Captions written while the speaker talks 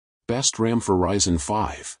Best RAM for Ryzen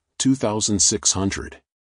 5, 2600.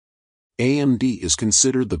 AMD is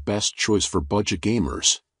considered the best choice for budget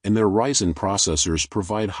gamers, and their Ryzen processors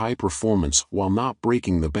provide high performance while not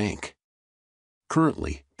breaking the bank.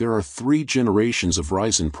 Currently, there are 3 generations of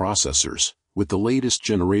Ryzen processors, with the latest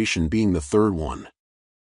generation being the third one.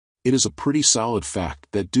 It is a pretty solid fact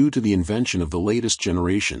that due to the invention of the latest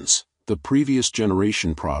generations, the previous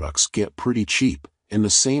generation products get pretty cheap, and the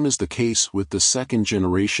same is the case with the second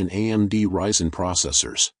generation AMD Ryzen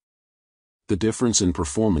processors. The difference in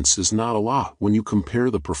performance is not a lot when you compare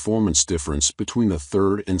the performance difference between the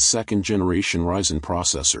third and second generation Ryzen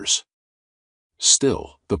processors.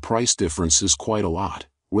 Still, the price difference is quite a lot,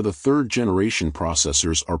 where the third generation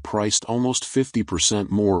processors are priced almost 50%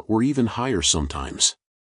 more or even higher sometimes.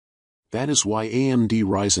 That is why AMD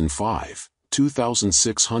Ryzen 5,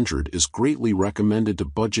 2600 is greatly recommended to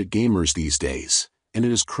budget gamers these days, and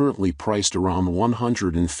it is currently priced around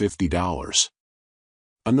 $150.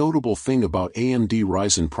 A notable thing about AMD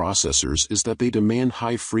Ryzen processors is that they demand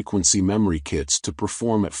high-frequency memory kits to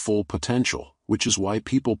perform at full potential, which is why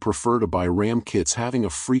people prefer to buy RAM kits having a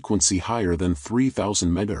frequency higher than 3000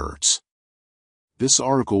 MHz. This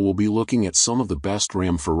article will be looking at some of the best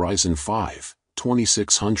RAM for Ryzen 5,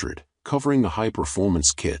 2600, covering the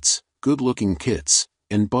high-performance kits, good-looking kits,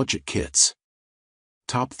 and budget kits.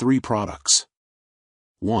 Top 3 products.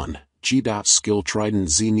 1. G.Skill Trident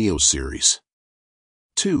Z Neo Series.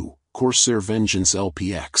 2. Corsair Vengeance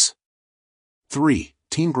LPX. 3.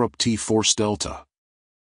 Teamgroup T-Force Delta.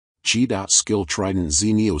 G.Skill Trident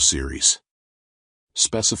Z Neo Series.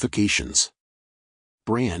 Specifications.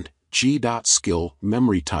 Brand, G.Skill,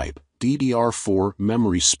 Memory Type, DDR4,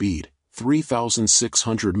 Memory Speed,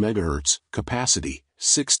 3600 MHz, Capacity,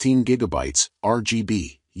 16 GB,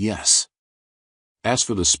 RGB, yes. As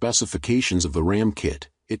for the specifications of the RAM kit,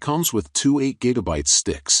 it comes with 2 8GB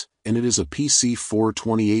sticks, and it is a PC4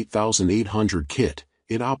 28800 kit.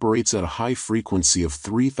 It operates at a high frequency of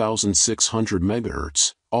 3600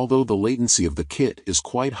 MHz, although the latency of the kit is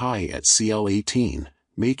quite high at CL18,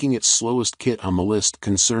 making it slowest kit on the list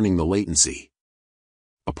concerning the latency.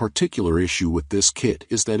 A particular issue with this kit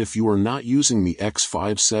is that if you are not using the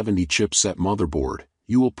X570 chipset motherboard,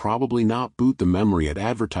 you will probably not boot the memory at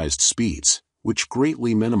advertised speeds, which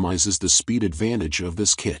greatly minimizes the speed advantage of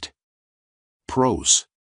this kit. Pros.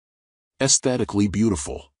 Aesthetically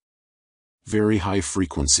beautiful. Very high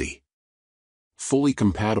frequency. Fully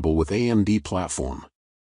compatible with AMD platform.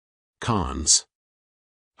 Cons.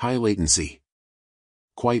 High latency.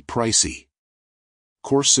 Quite pricey.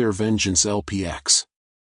 Corsair Vengeance LPX.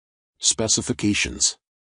 Specifications.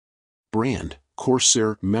 Brand,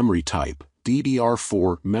 Corsair, Memory Type,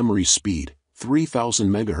 DDR4, Memory Speed, 3000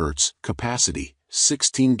 MHz, Capacity,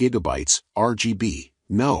 16 GB, RGB,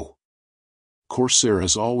 no. Corsair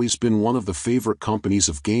has always been one of the favorite companies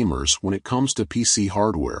of gamers when it comes to PC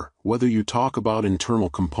hardware, whether you talk about internal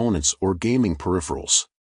components or gaming peripherals.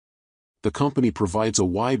 The company provides a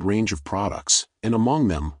wide range of products, and among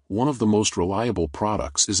them, one of the most reliable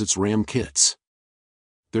products is its RAM kits.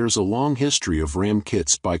 There's a long history of RAM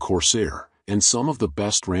kits by Corsair, and some of the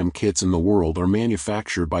best RAM kits in the world are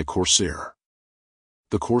manufactured by Corsair.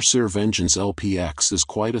 The Corsair Vengeance LPX is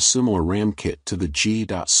quite a similar RAM kit to the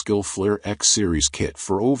G.Skill Flare X series kit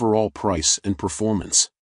for overall price and performance.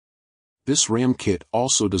 This RAM kit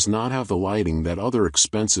also does not have the lighting that other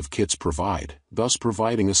expensive kits provide, thus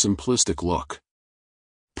providing a simplistic look.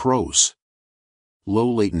 Pros.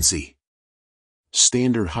 Low latency.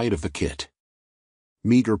 Standard height of the kit.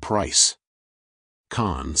 Meager price.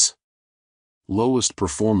 Cons. Lowest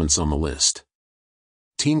performance on the list.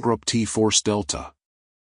 Teamgroup T-Force Delta.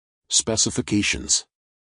 Specifications.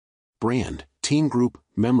 Brand, Teamgroup,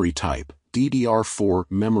 Memory Type, DDR4,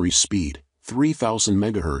 Memory Speed, 3000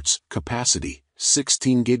 MHz, Capacity,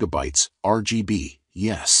 16 GB, RGB,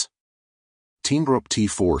 yes. Teamgroup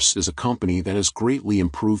T-Force is a company that has greatly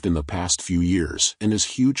improved in the past few years and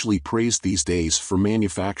is hugely praised these days for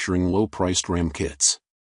manufacturing low-priced RAM kits.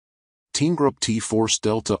 Teamgroup T-Force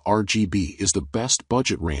Delta RGB is the best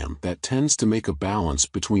budget RAM that tends to make a balance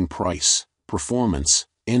between price, performance,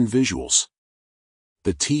 and visuals.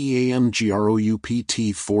 The TAMGROUP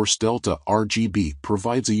T-Force Delta RGB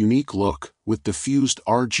provides a unique look, with diffused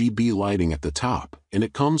RGB lighting at the top, and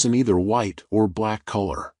it comes in either white or black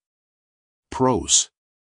color. Pros.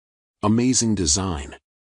 Amazing design.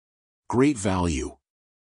 Great value.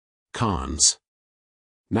 Cons.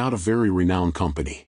 Not a very renowned company.